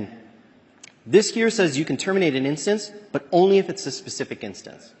 And this here says you can terminate an instance, but only if it's a specific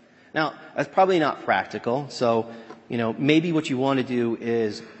instance. Now, that's probably not practical. So, maybe what you want to do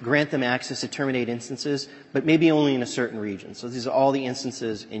is grant them access to terminate instances, but maybe only in a certain region. So these are all the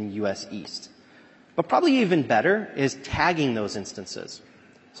instances in US East. But probably even better is tagging those instances.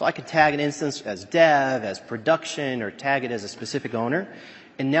 So I could tag an instance as dev, as production, or tag it as a specific owner.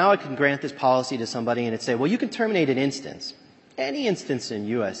 And now I can grant this policy to somebody and it'd say, well, you can terminate an instance, any instance in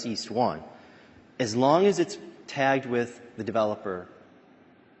US East 1, as long as it's tagged with the developer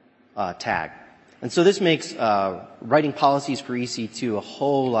tag. And so this makes writing policies for EC2 a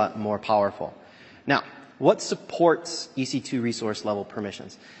whole lot more powerful. Now, what supports EC2 resource level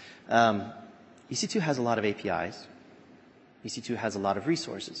permissions? EC2 has a lot of APIs. EC2 has a lot of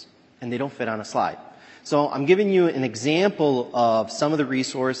resources, and they don't fit on a slide. So I'm giving you an example of some of the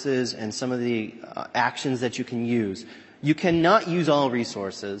resources and some of the actions that you can use. You cannot use all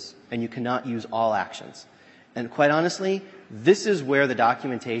resources, and you cannot use all actions. And quite honestly, this is where the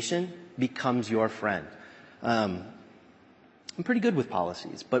documentation becomes your friend. I'm pretty good with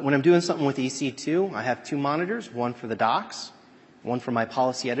policies, but when I'm doing something with EC2, I have two monitors, one for the docs, one for my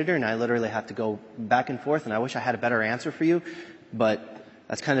policy editor, and I literally have to go back and forth, and I wish I had a better answer for you, but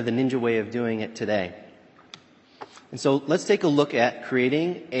that's kind of the ninja way of doing it today. And so let's take a look at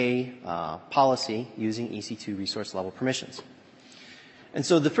creating a policy using EC2 resource level permissions. And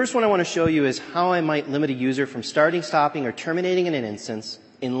so the first one I want to show you is how I might limit a user from starting, stopping, or terminating an instance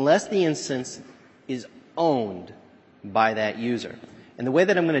unless the instance is owned by that user. And the way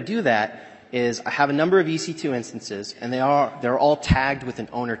that I'm going to do that is I have a number of EC2 instances, and they're all tagged with an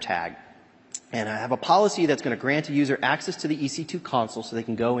owner tag. And I have a policy that's going to grant a user access to the EC2 console so they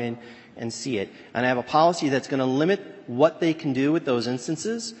can go in and see it. And I have a policy that's going to limit what they can do with those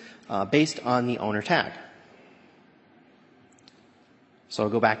instances based on the owner tag. So I'll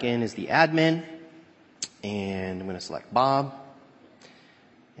go back in as the admin, and I'm going to select Bob.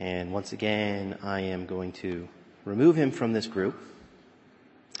 And once again, I am going to remove him from this group.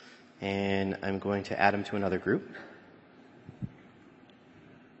 And I'm going to add him to another group.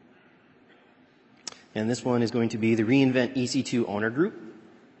 And this one is going to be the reInvent EC2 owner group.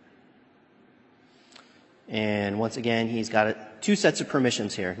 And once again, he's got two sets of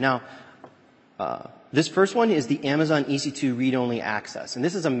permissions here. Now, this first one is the Amazon EC2 read-only access. And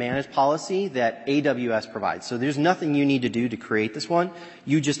this is a managed policy that AWS provides. So there's nothing you need to do to create this one.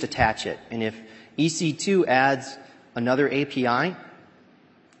 You just attach it. And if EC2 adds another API,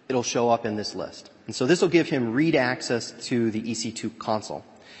 it'll show up in this list. And so this will give him read access to the EC2 console.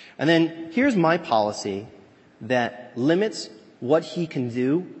 And then here's my policy that limits what he can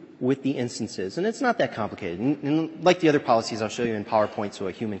do with the instances. And it's not that complicated. And like the other policies, I'll show you in PowerPoint so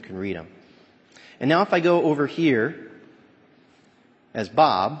a human can read them. And now if I go over here as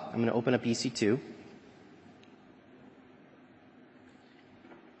Bob, I'm going to open up EC2.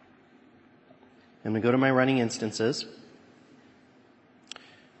 I'm going to go to my running instances.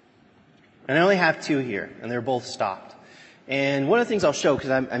 And I only have two here, and they're both stopped. And one of the things I'll show,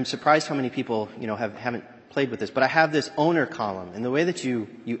 because I'm surprised how many people, haven't played with this, but I have this owner column. And the way that you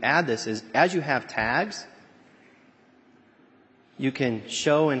add this is, as you have tags, you can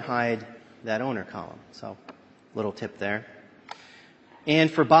show and hide that owner column. So, little tip there.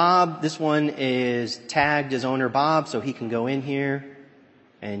 And for Bob, this one is tagged as owner Bob, so he can go in here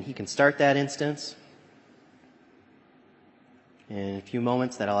and he can start that instance. In a few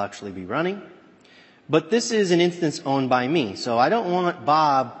moments, that'll actually be running. But this is an instance owned by me, so I don't want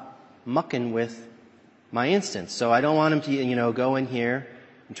Bob mucking with my instance. So I don't want him to, go in here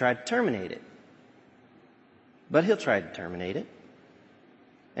and try to terminate it. But he'll try to terminate it.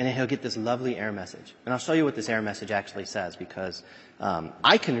 And then he'll get this lovely error message. And I'll show you what this error message actually says, because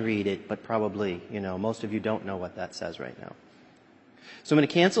I can read it, but probably, most of you don't know what that says right now. So I'm going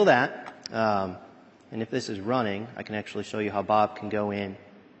to cancel that. And if this is running, I can actually show you how Bob can go in,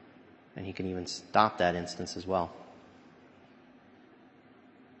 and he can even stop that instance as well.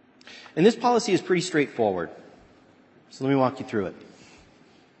 And this policy is pretty straightforward. So let me walk you through it.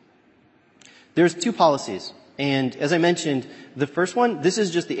 There's two policies. And as I mentioned, the first one, this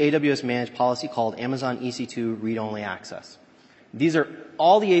is just the AWS managed policy called Amazon EC2 read-only access. These are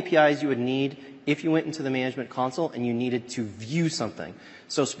all the APIs you would need if you went into the management console and you needed to view something.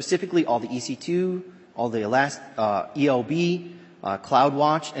 So specifically all the EC2, all the ELB,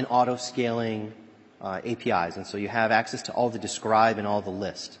 CloudWatch, and auto-scaling APIs. And so you have access to all the describe and all the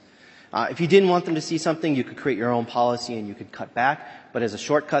list. If you didn't want them to see something, you could create your own policy and you could cut back. But as a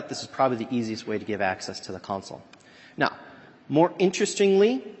shortcut, this is probably the easiest way to give access to the console. Now, more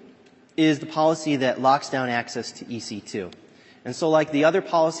interestingly is the policy that locks down access to EC2. And so like the other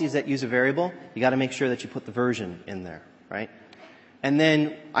policies that use a variable, you got to make sure that you put the version in there, right? And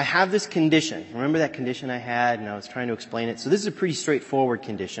then I have this condition. Remember that condition I had and I was trying to explain it? So this is a pretty straightforward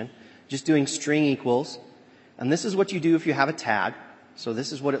condition. Just doing string equals. And this is what you do if you have a tag. So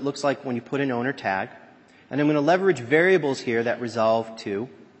this is what it looks like when you put an owner tag. And I'm going to leverage variables here that resolve to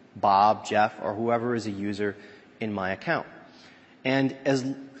Bob, Jeff, or whoever is a user in my account. And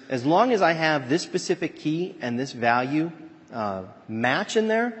as long as I have this specific key and this value match in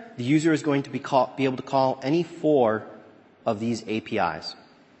there, the user is going to be able to call any 4 of these APIs.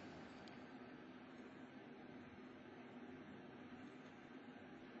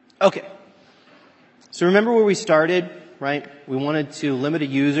 Okay. So remember where we started, right? We wanted to limit a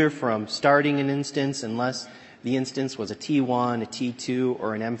user from starting an instance unless the instance was a T1, a T2,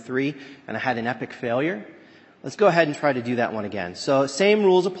 or an M3, and I had an epic failure. Let's go ahead and try to do that one again. So same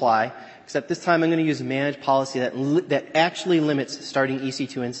rules apply, except this time I'm going to use a manage policy that actually limits starting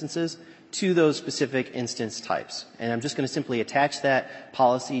EC2 instances to those specific instance types. And I'm just going to simply attach that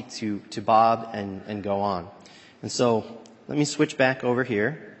policy to Bob and go on. And so let me switch back over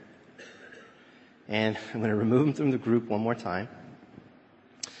here. And I'm going to remove them from the group one more time.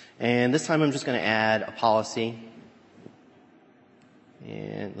 And this time I'm just going to add a policy.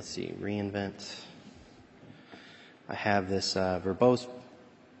 And let's see, reinvent. I have this verbose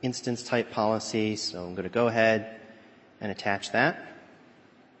instance type policy, so I'm going to go ahead and attach that.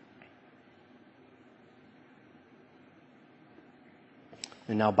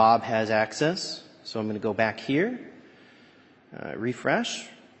 And now Bob has access, so I'm going to go back here, refresh,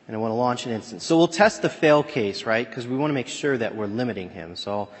 and I want to launch an instance. So we'll test the fail case, right? Because we want to make sure that we're limiting him.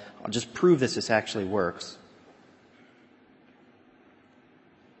 So I'll just prove this actually works.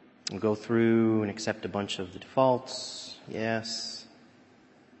 I'll go through and accept a bunch of the defaults. Yes.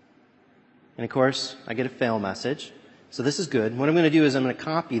 And of course, I get a fail message. So this is good. What I'm going to do is I'm going to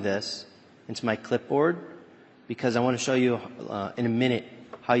copy this into my clipboard because I want to show you in a minute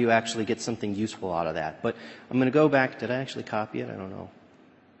how you actually get something useful out of that. But I'm going to go back. Did I actually copy it? I don't know.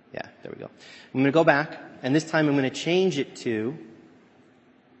 Yeah, there we go. I'm going to go back, and this time I'm going to change it to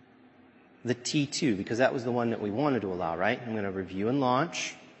the T2 because that was the one that we wanted to allow, right? I'm going to review and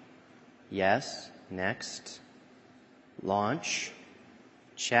launch. Yes. Next. Launch.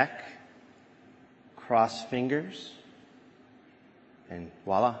 Check. Cross fingers. And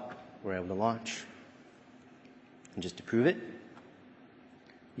voila, we're able to launch. And just to prove it,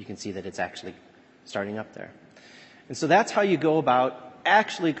 you can see that it's actually starting up there. And so that's how you go about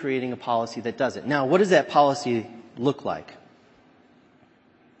actually creating a policy that does it. Now, what does that policy look like?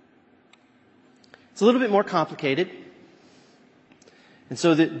 It's a little bit more complicated. And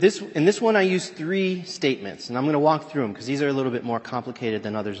so in this one I use 3 statements, and I'm going to walk through them because these are a little bit more complicated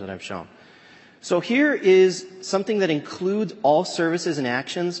than others that I've shown. So here is something that includes all services and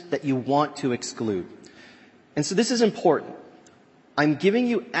actions that you want to exclude. And so this is important. I'm giving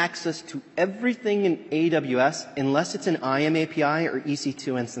you access to everything in AWS unless it's an IAM API or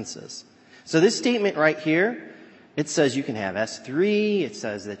EC2 instances. So this statement right here, it says you can have S3, it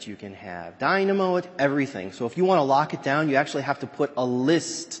says that you can have Dynamo, everything. So if you want to lock it down, you actually have to put a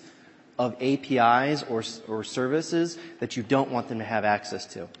list of APIs or services that you don't want them to have access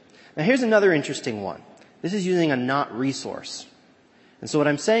to. Now here's another interesting one. This is using a not resource. And so what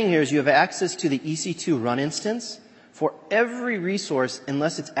I'm saying here is you have access to the EC2 run instance for every resource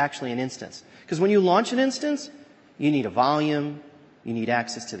unless it's actually an instance. Because when you launch an instance, you need a volume, you need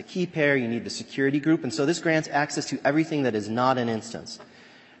access to the key pair, you need the security group, and so this grants access to everything that is not an instance.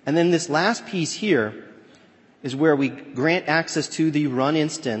 And then this last piece here is where we grant access to the run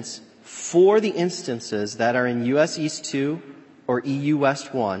instance for the instances that are in US East 2 or EU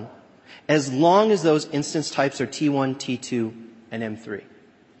West 1, as long as those instance types are T1, T2, and M3.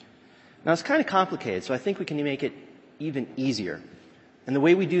 Now it's kind of complicated, so I think we can make it even easier. And the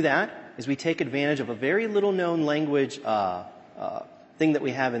way we do that is we take advantage of a very little known language thing that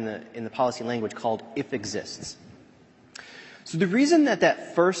we have in the policy language called if exists. So the reason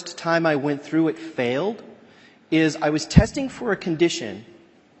that first time I went through it failed is I was testing for a condition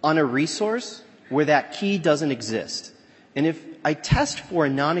on a resource where that key doesn't exist. And if I test for a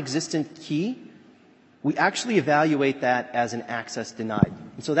non-existent key, we actually evaluate that as an access denied.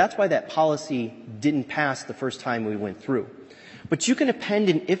 And so that's why that policy didn't pass the first time we went through. But you can append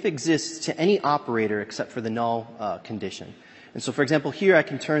an if exists to any operator except for the null condition. And so, for example, here I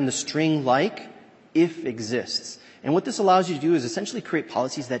can turn the string like if exists. And what this allows you to do is essentially create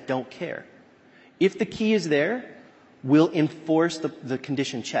policies that don't care. If the key is there, we'll enforce the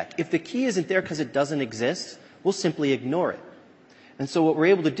condition check. If the key isn't there because it doesn't exist, we'll simply ignore it. And so what we're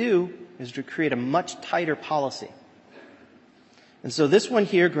able to do is to create a much tighter policy. And so this one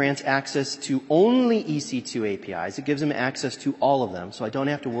here grants access to only EC2 APIs. It gives them access to all of them, so I don't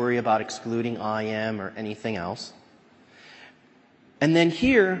have to worry about excluding IAM or anything else. And then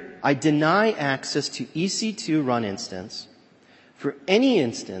here, I deny access to EC2 run instance for any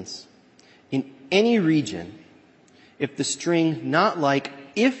instance in any region if the string not like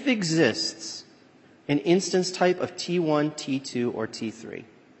if exists an instance type of T1, T2, or T3.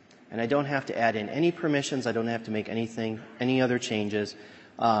 And I don't have to add in any permissions. I don't have to make any other changes.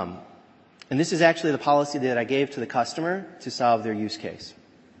 And this is actually the policy that I gave to the customer to solve their use case.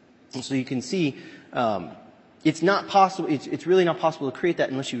 And so you can see, it's not possible, it's really not possible to create that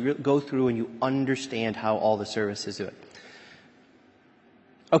unless you go through and you understand how all the services do it.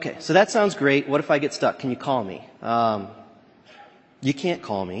 Okay, so that sounds great. What if I get stuck? Can you call me? You can't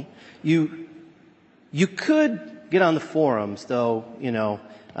call me. You could get on the forums, though,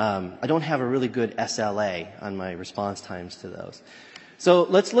 I don't have a really good SLA on my response times to those. So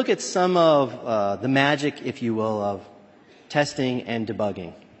let's look at some of the magic, if you will, of testing and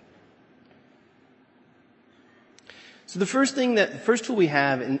debugging. So the first tool we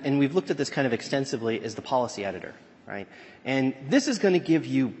have, and we've looked at this kind of extensively, is the policy editor, right? And this is going to give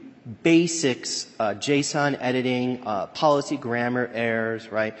you basics, JSON editing, policy grammar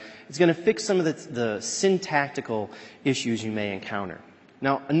errors, right? It's going to fix some of the syntactical issues you may encounter.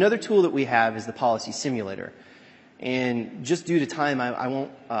 Now, another tool that we have is the policy simulator. And just due to time, I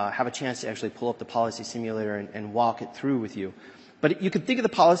won't have a chance to actually pull up the policy simulator and walk it through with you. But you could think of the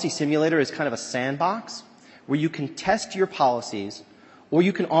policy simulator as kind of a sandbox where you can test your policies, or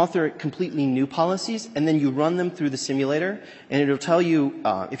you can author completely new policies, and then you run them through the simulator, and it'll tell you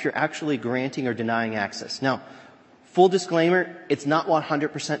if you're actually granting or denying access. Now, full disclaimer, it's not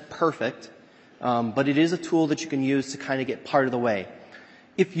 100% perfect, but it is a tool that you can use to kind of get part of the way.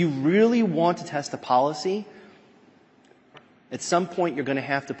 If you really want to test a policy, at some point you're going to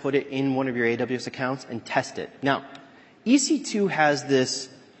have to put it in one of your AWS accounts and test it. Now, EC2 has this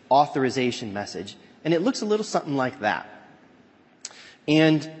authorization message, and it looks a little something like that.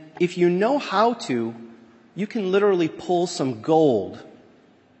 And if you know how to, you can literally pull some gold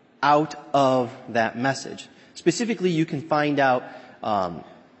out of that message. Specifically, you can find out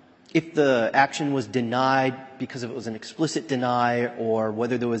if the action was denied because it was an explicit deny, or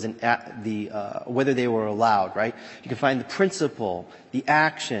whether there was whether they were allowed, right? You can find the principle, the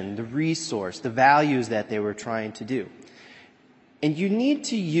action, the resource, the values that they were trying to do. And you need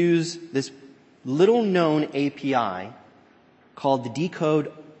to use this little known API called the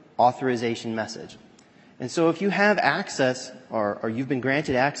decode authorization message. And so if you have access, or you've been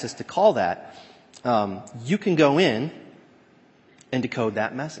granted access to call that, you can go in and decode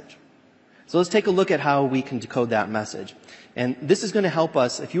that message. So let's take a look at how we can decode that message. And this is going to help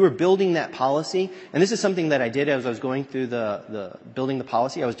us, if you were building that policy, and this is something that I did as I was going through the building the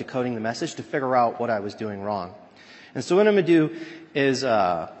policy, I was decoding the message to figure out what I was doing wrong. And so what I'm going to do is,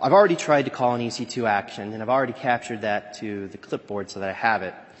 I've already tried to call an EC2 action, and I've already captured that to the clipboard so that I have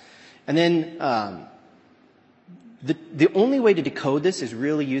it. And then, the only way to decode this is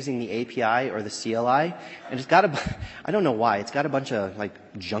really using the API or the CLI, and it's got I don't know why, it's got a bunch of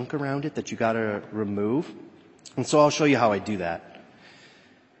like junk around it that you got to remove. And so I'll show you how I do that.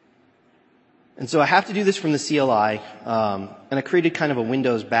 And so I have to do this from the CLI, and I created kind of a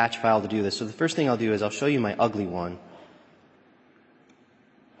Windows batch file to do this. So the first thing I'll do is I'll show you my ugly one.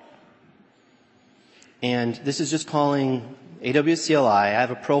 And this is just calling AWS CLI. I have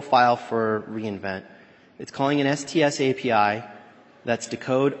a profile for reInvent. It's calling an STS API. That's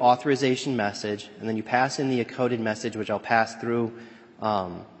decode authorization message. And then you pass in the encoded message, which I'll pass through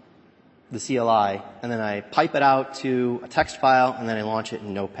the CLI. And then I pipe it out to a text file, and then I launch it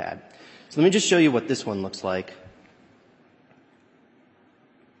in Notepad. So let me just show you what this one looks like.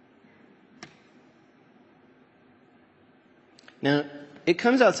 Now, it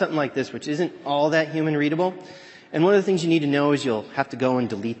comes out something like this, which isn't all that human readable. And one of the things you need to know is you'll have to go and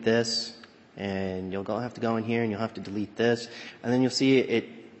delete this, and you'll have to go in here and you'll have to delete this, and then you'll see it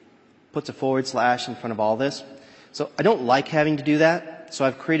puts a / in front of all this. So I don't like having to do that, so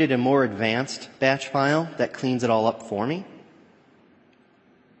I've created a more advanced batch file that cleans it all up for me.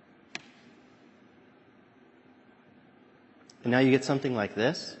 And now you get something like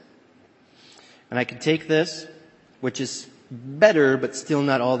this. And I can take this, which is better but still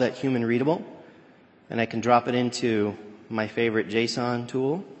not all that human readable, and I can drop it into my favorite JSON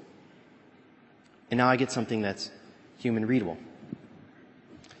tool. And now I get something that's human readable.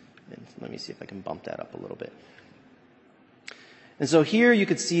 And let me see if I can bump that up a little bit. And so here you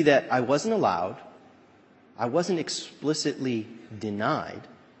could see that I wasn't allowed, I wasn't explicitly denied,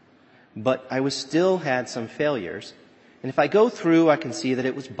 but I still had some failures. And if I go through, I can see that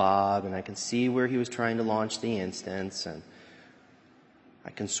it was Bob, and I can see where he was trying to launch the instance, and I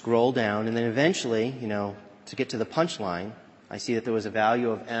can scroll down, and then eventually, to get to the punchline, I see that there was a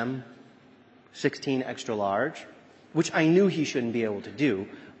value of M16 extra large, which I knew he shouldn't be able to do,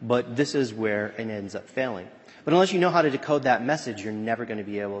 but this is where it ends up failing. But unless you know how to decode that message, you're never going to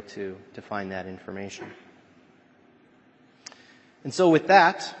be able to find that information. And so with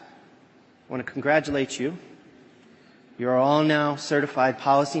that, I want to congratulate you. You're all now certified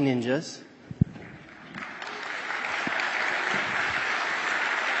policy ninjas.